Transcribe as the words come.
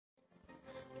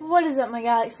What is up, my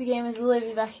Galaxy Gamers?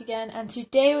 Olivia back again, and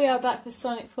today we are back with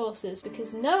Sonic Forces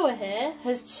because Noah here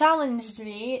has challenged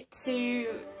me to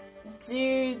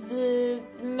do the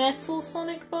Metal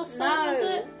Sonic boss. No, is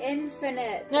it?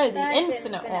 Infinite. No, the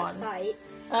Infinite one. Fight.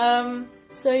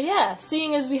 So yeah,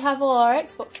 seeing as we have all our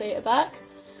Xbox data back,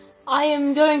 I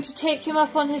am going to take him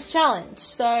up on his challenge.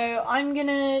 So I'm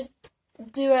gonna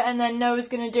do it, and then Noah's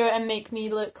gonna do it and make me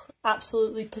look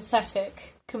absolutely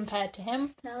pathetic compared to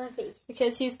him. Melody.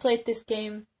 Because he's played this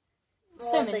game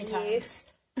so many times.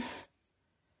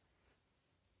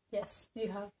 Yes, you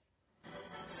have.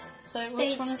 So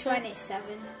Stage which one is 27.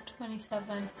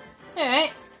 27.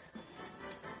 Alright.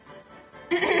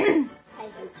 I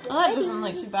hope you're Oh, that doesn't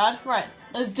look too bad. Right,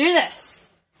 let's do this.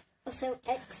 Also,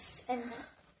 X and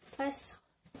press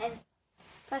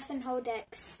and hold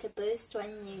X to boost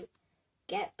when you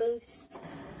get boost.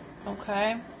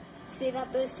 Okay. See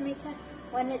that boost meter?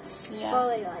 When it's Yeah.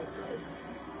 fully light blue.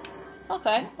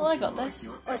 Okay, well I got this.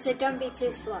 Also, don't be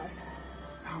too slow.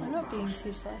 I'm not being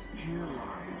too slow.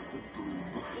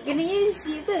 You're gonna use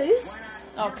your boost?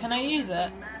 Oh, can I use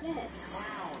it? Yes.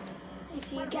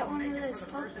 If you get one of those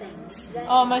pod things, then...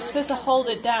 Oh, am I supposed to hold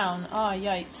it down? Oh,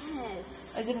 yikes.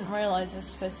 Yes. I didn't realise I was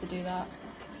supposed to do that.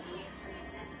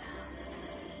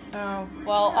 Oh,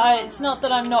 well, it's not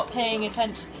that I'm not paying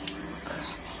attention.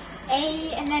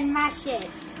 A and then mash it.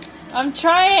 I'm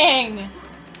trying!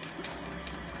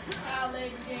 Wow,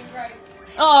 Liv, you're doing great.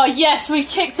 Oh, yes, we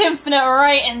kicked Infinite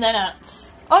right in the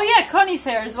nuts. Oh, yeah, Connie's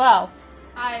here as well.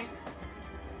 Hi.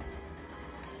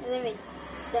 Olivia,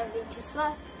 don't be too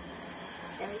slow.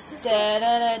 Don't be too slow. Da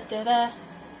da da da da.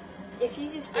 If you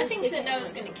just I boost think it, that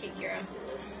Noah's going to kick your ass in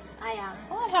this. I am.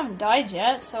 Well, I haven't died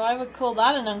yet, so I would call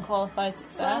that an unqualified Well,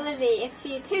 success. Olivia, if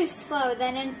you're too slow,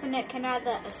 then Infinite can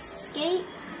either escape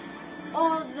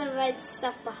or the red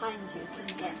stuff behind you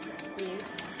can get you.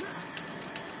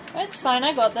 It's fine,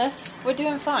 I got this. We're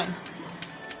doing fine.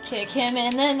 Kick him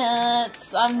in the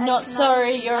nuts. I'm not That's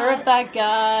sorry, nuts. you're a bad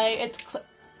guy. It's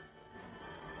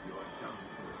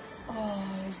oh,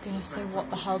 I was gonna say, what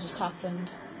the hell just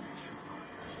happened?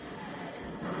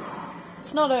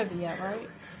 It's not over yet, right?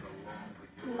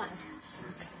 No.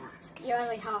 You're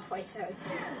only halfway through.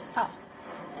 Oh.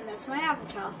 And that's my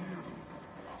avatar.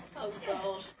 Oh,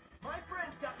 God. My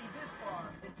friends got me this far,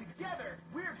 and together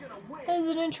we're gonna win. There's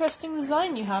an interesting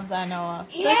design you have there, Noah.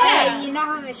 Yeah, you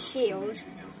now have a shield.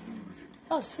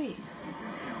 Oh, sweet.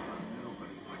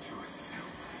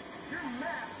 Your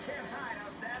mask can't hide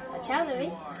outside of Watch out,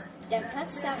 Olivia. Don't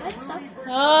touch that red stuff.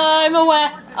 I'm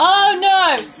aware. Oh,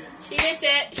 no! She hit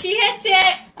it. She hit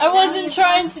it. I wasn't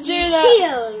trying to do that.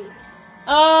 Shield.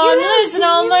 Oh, You're I'm losing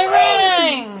all losing my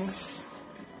your rings.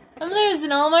 I'm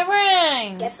losing all my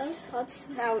rings. Get those pods.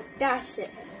 Now dash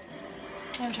it.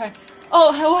 I'm trying.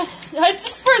 Oh, I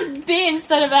just pressed B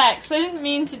instead of X. I didn't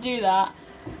mean to do that.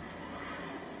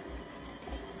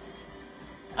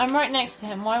 I'm right next to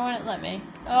him. Why won't it let me?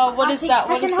 Oh, what is that? What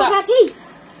Press is and hold that? RT.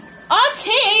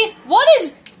 RT? What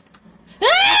is...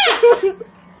 Ah!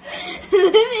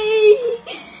 Libby!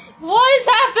 What is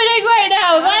happening right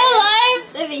now? Am I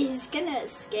alive? Libby, he's gonna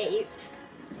escape.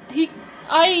 He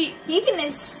He can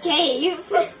escape.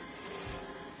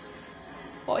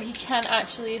 What, he can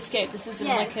actually escape? This isn't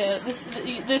Yes. like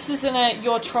a... This isn't a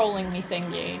you're trolling me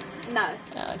thingy. No.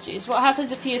 Oh, jeez. What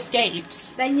happens if he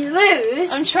escapes? Then you lose.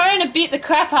 I'm trying to beat the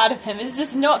crap out of him. It's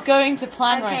just not going to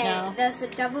plan right now. There's a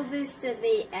double boost at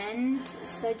the end,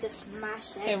 so just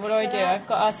mash X. Okay, what do I for do? that. I've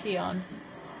got RT on.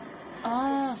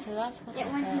 Oh, so that's what Yeah,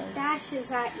 that when he does.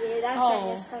 dashes at you, that's when Oh.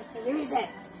 you're supposed to use it.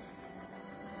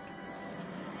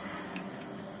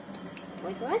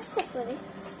 Avoid the red stuff, Libby.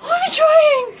 I'm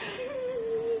trying!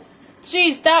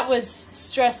 Jeez, that was It's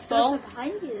stressful. also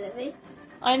behind you, Libby.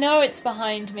 I know it's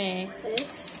behind me.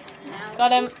 Boost. Now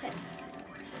Got him. keep it.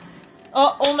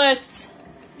 Oh, almost.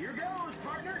 Here goes,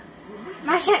 partner. When we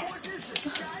Mash X. the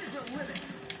sky's the limit.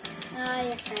 Oh,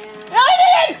 you failed. No,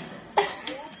 I didn't!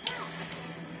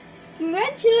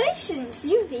 Congratulations,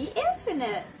 you beat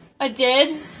Infinite. I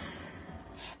did.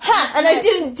 Ha! And I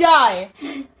didn't die!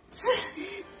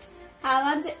 How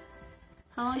long did...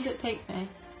 How long did it take me?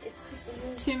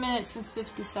 2 minutes and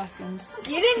 50 seconds. That's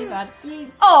You not didn't... too bad.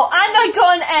 You, Oh, and I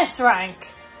got an S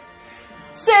rank!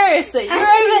 Seriously, you're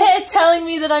over here telling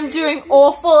me that I'm doing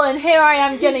awful, and here I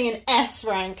am getting an S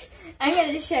rank. I'm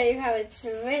going to show you how it's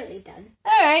really done.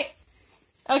 Alright.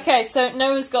 Okay, so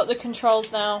Noah's got the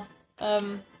controls now.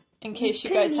 In case you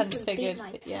guys couldn't hadn't even beat figured.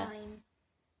 my But yeah. time.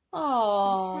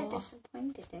 Oh. I'm so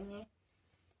disappointed in you.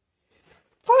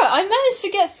 Bro, I managed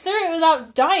to get through it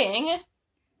without dying.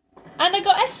 And I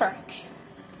got S rank.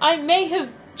 I may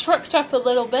have trucked up a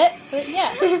little bit, but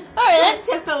yeah. Alright then.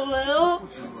 Tip a little.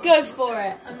 Go for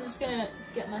it. I'm just gonna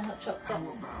get my hot chocolate.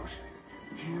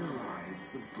 Here lies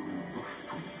the blue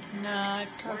buffoon. No, I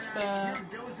prefer...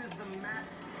 Doses the masked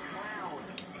clown.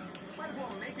 Might as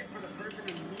well make it for the person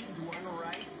who needs one,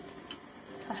 right?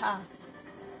 Haha.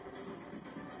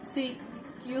 See,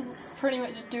 you're pretty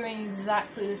much doing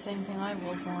exactly the same thing I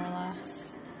was, more or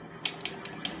less.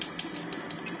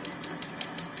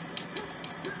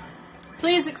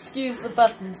 Please excuse the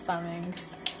button spamming.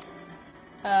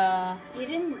 You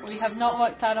didn't. We have not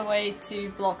worked out a way to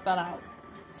block that out.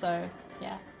 So,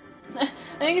 yeah. I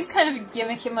think it's kind of a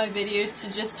gimmick in my videos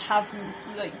to just have,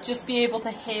 like, just be able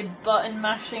to hear button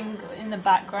mashing in the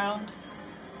background.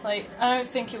 Like, I don't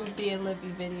think it would be a Livy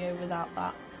video without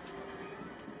that.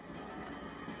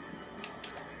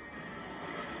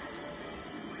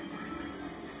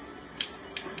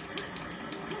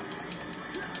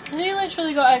 And he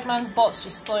literally got Eggman's bots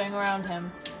just floating around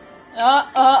him.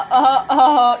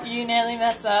 Oh, you nearly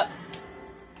messed up.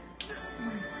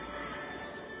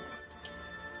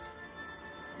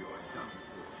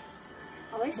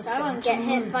 At least I won't get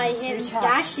hit by him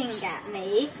dashing at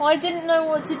me. Well, I didn't know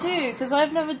what to do, because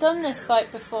I've never done this fight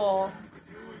before.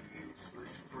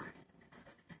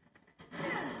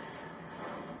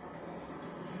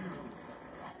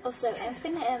 Also,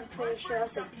 Infinite, I'm pretty sure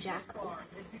is a jackal.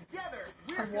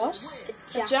 A what?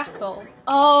 A jackal. A jackal.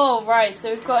 Oh, right,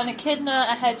 so we've got an echidna,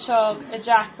 a hedgehog, a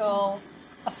jackal,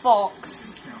 a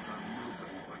fox.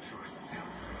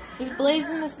 Is Blaze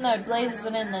in this? No, Blaze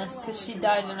isn't in this, because she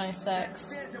died in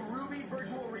 06.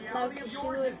 No, because she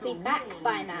would be back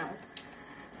by now.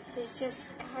 She's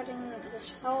just cutting the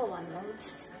soul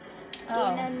emeralds. Do you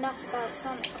know not about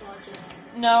Sonic logic?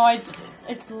 No,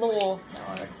 it's lore.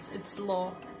 No, it's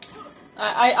lore.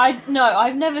 No,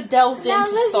 I've never delved Now,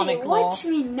 into Lizzie, Sonic lore. watch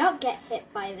me not get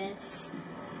hit by this.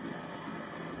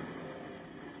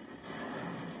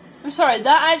 I'm sorry,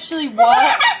 that actually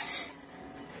works.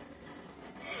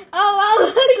 Oh, well,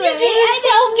 look, Lizzie, I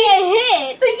didn't get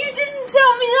hit. But you didn't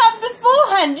tell me that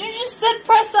beforehand. You just said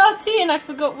press RT, and I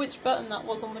forgot which button that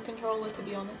was on the controller, to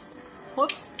be honest.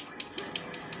 Whoops.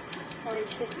 Well, you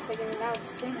should have figured it out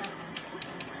sooner.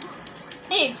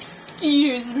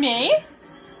 Excuse me?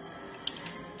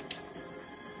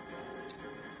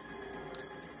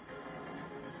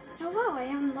 Oh, wow, I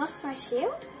haven't lost my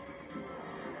shield?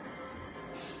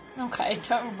 Okay,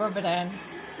 don't rub it in.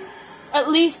 At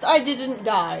least I didn't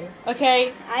die,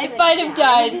 okay? I If I'd have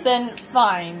died, died. then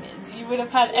fine. You would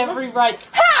have had every right.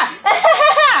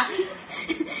 Ha!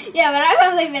 Yeah, but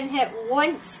I've only been hit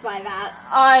once by that.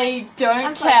 I don't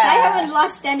And care. plus, I haven't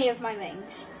lost any of my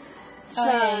wings. So,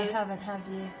 Oh, yeah, you haven't, have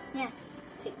you? yeah,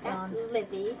 take that, Darn.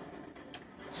 Livy.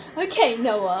 Okay,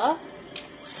 Noah.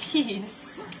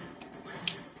 Jeez.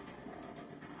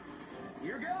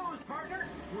 Here goes, partner.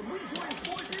 When we join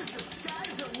forces, the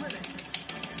sky's the limit.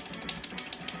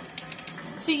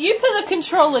 See, you put the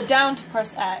controller down to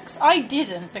press X. I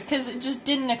didn't, because it just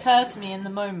didn't occur to me in the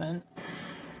moment.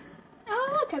 Oh,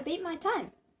 look, I beat my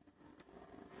time.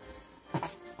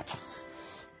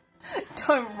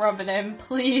 Don't rub it in,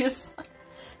 please.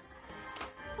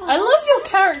 I love your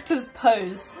character's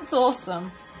pose. It's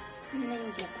awesome.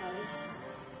 Ninja pose.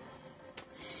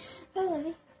 Oh,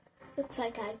 Livy. Looks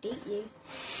like I beat you.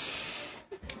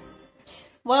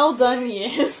 Well done,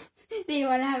 you. Do you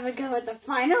want to have a go at the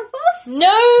final boss?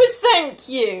 No, thank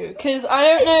you, because I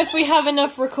don't know if we have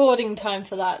enough recording time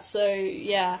for that, so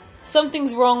yeah.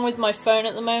 Something's wrong with my phone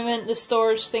at the moment. The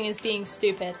storage thing is being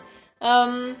stupid.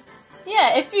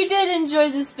 Yeah, if you did enjoy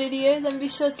this video, then be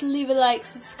sure to leave a like,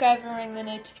 subscribe, and ring the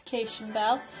notification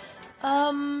bell.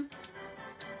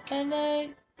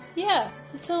 Yeah,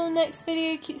 until next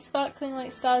video, keep sparkling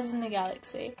like stars in the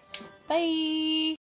galaxy. Bye!